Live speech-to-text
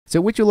So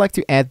would you like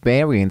to add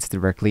variants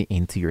directly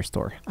into your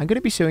store? I'm going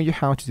to be showing you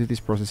how to do this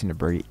process in a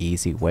very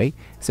easy way.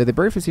 So the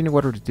very first thing you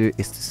want to do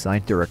is to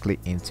sign directly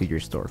into your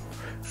store.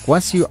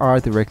 Once you are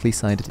directly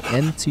signed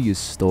into your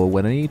store,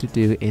 what I need to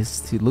do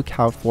is to look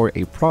out for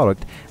a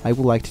product I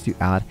would like to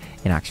add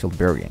an actual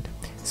variant.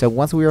 So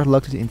once we are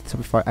logged into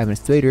Shopify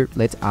Administrator,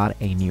 let's add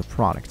a new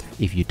product,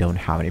 if you don't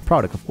have any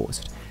product, of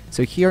course.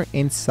 So here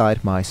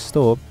inside my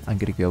store, I'm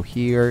going to go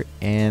here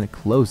and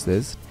close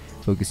this,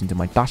 focus into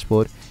my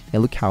dashboard,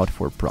 and look out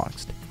for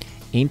products.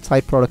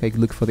 Inside product, I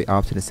look for the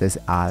option that says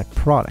add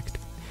product.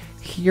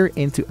 Here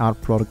into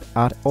add product,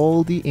 add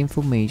all the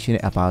information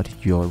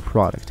about your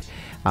product.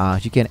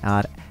 You can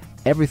add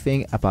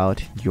everything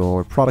about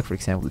your product, for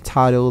example, the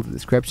title, the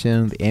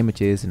description, the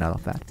images, and all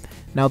of that.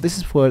 Now this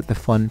is where the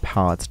fun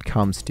part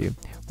comes to.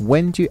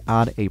 When you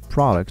add a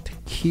product,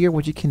 here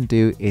what you can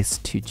do is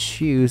to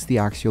choose the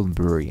actual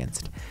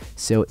variants.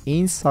 So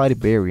inside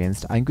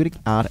variants, I'm going to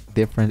add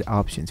different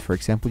options. For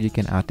example, you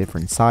can add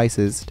different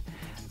sizes.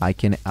 I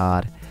can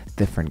add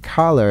different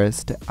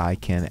colors. I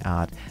can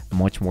add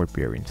much more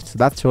variants. So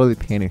that's totally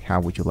depending on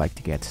how would you like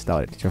to get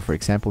started. So for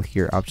example,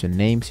 here option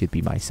name should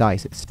be my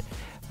sizes.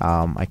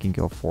 I can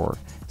go for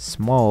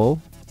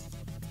small.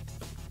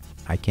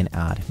 I can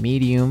add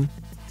medium.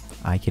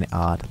 I can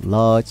add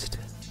large.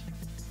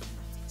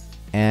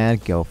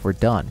 And go for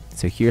done.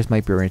 So here's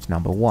my variant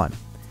number 1.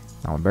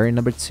 Now variant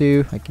number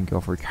 2, I can go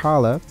for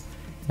color,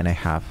 and I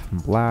have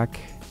black.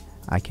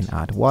 I can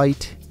add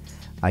white,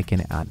 I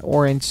can add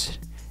orange,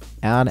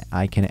 and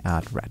I can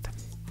add red.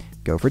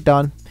 Go for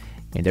done,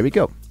 and there we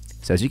go.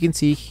 So as you can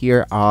see,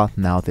 here are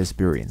now these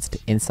variants.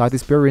 Inside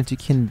this variant, you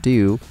can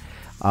do,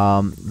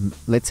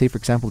 let's say for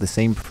example, the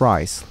same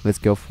price. Let's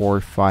go for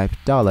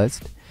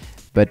 $5,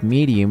 but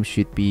medium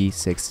should be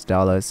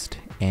 $6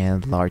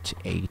 and large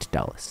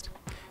 $8.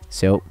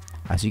 So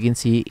as you can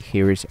see,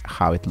 here is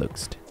how it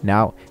looks.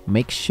 Now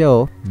make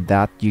sure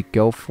that you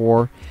go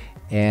for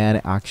an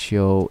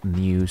actual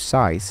new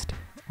size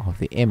of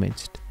the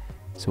image.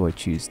 So I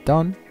choose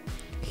done.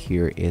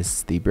 Here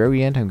is the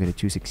variant. I'm going to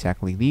choose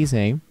exactly the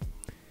same.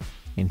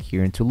 And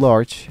here into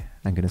large,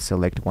 I'm going to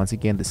select once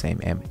again the same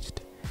image.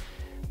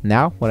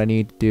 Now what I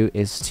need to do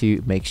is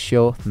to make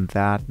sure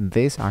that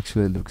this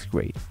actually looks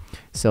great.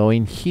 So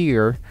in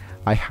here,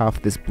 I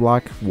have this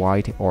black,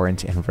 white,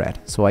 orange, and red.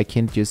 So I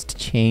can just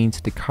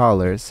change the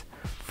colors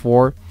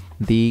for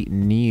the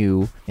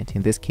new, and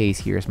in this case,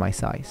 here's my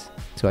size.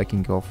 So I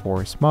can go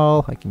for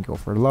small, I can go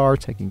for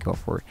large, I can go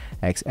for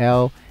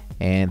XL,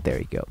 and there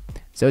you go.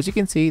 So as you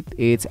can see,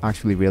 it's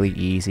actually really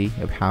easy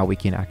of how we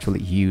can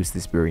actually use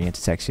this variant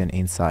section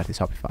inside the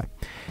Shopify.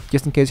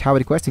 Just in case you have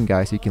any questions,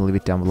 guys, you can leave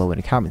it down below in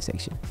the comment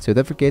section. So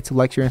don't forget to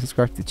like, share, and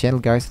subscribe to the channel,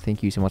 guys.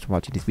 Thank you so much for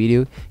watching this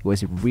video. It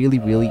was a really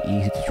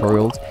easy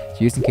tutorial. So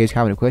just in case you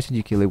have any questions,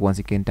 you can leave once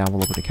again down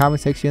below in the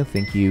comment section.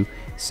 Thank you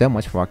so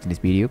much for watching this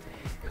video.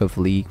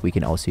 Hopefully we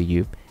can all see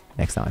you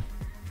next time.